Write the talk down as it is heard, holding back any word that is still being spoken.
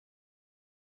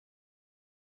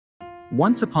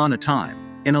Once upon a time,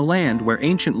 in a land where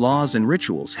ancient laws and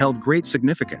rituals held great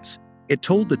significance, it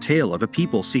told the tale of a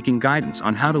people seeking guidance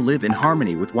on how to live in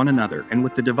harmony with one another and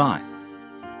with the divine.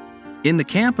 In the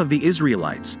camp of the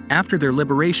Israelites, after their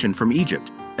liberation from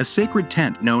Egypt, a sacred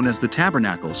tent known as the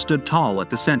tabernacle stood tall at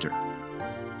the center.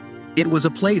 It was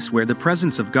a place where the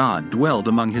presence of God dwelled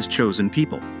among his chosen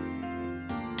people.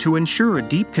 To ensure a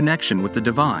deep connection with the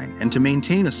divine and to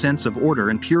maintain a sense of order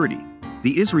and purity,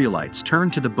 the Israelites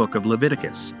turned to the book of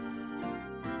Leviticus.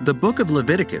 The book of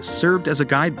Leviticus served as a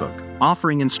guidebook,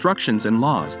 offering instructions and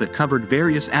laws that covered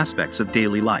various aspects of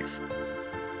daily life.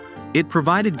 It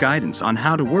provided guidance on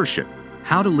how to worship,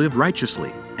 how to live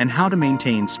righteously, and how to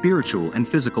maintain spiritual and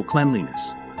physical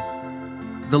cleanliness.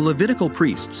 The Levitical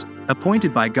priests,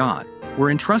 appointed by God,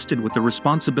 were entrusted with the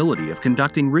responsibility of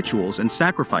conducting rituals and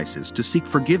sacrifices to seek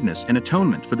forgiveness and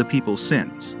atonement for the people's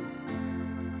sins.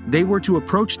 They were to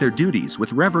approach their duties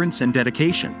with reverence and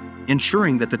dedication,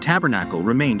 ensuring that the tabernacle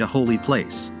remained a holy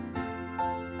place.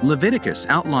 Leviticus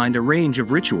outlined a range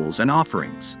of rituals and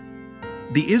offerings.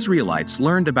 The Israelites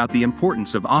learned about the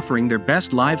importance of offering their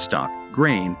best livestock,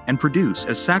 grain, and produce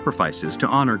as sacrifices to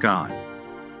honor God.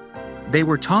 They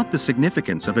were taught the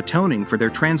significance of atoning for their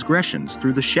transgressions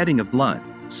through the shedding of blood,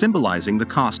 symbolizing the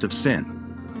cost of sin.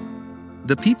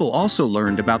 The people also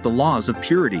learned about the laws of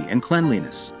purity and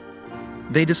cleanliness.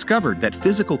 They discovered that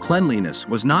physical cleanliness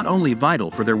was not only vital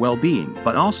for their well-being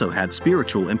but also had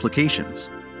spiritual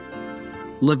implications.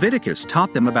 Leviticus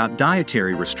taught them about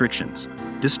dietary restrictions,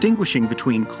 distinguishing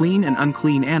between clean and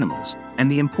unclean animals, and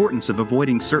the importance of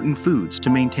avoiding certain foods to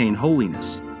maintain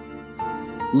holiness.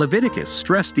 Leviticus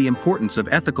stressed the importance of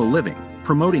ethical living,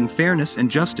 promoting fairness and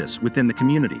justice within the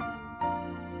community.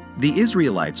 The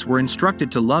Israelites were instructed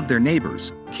to love their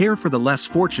neighbors, care for the less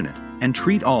fortunate, and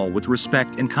treat all with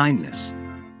respect and kindness.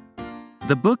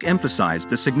 The book emphasized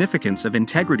the significance of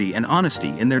integrity and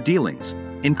honesty in their dealings,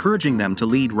 encouraging them to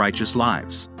lead righteous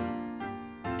lives.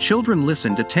 Children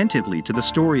listened attentively to the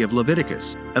story of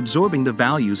Leviticus, absorbing the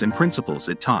values and principles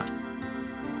it taught.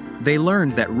 They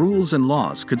learned that rules and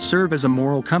laws could serve as a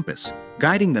moral compass,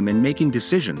 guiding them in making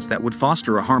decisions that would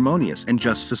foster a harmonious and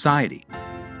just society.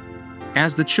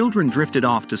 As the children drifted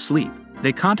off to sleep,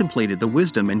 they contemplated the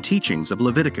wisdom and teachings of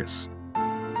Leviticus.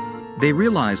 They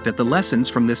realized that the lessons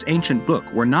from this ancient book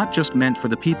were not just meant for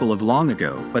the people of long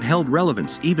ago but held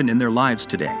relevance even in their lives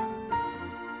today.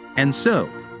 And so,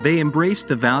 they embraced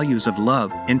the values of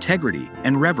love, integrity,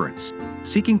 and reverence,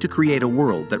 seeking to create a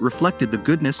world that reflected the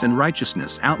goodness and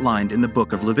righteousness outlined in the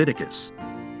book of Leviticus.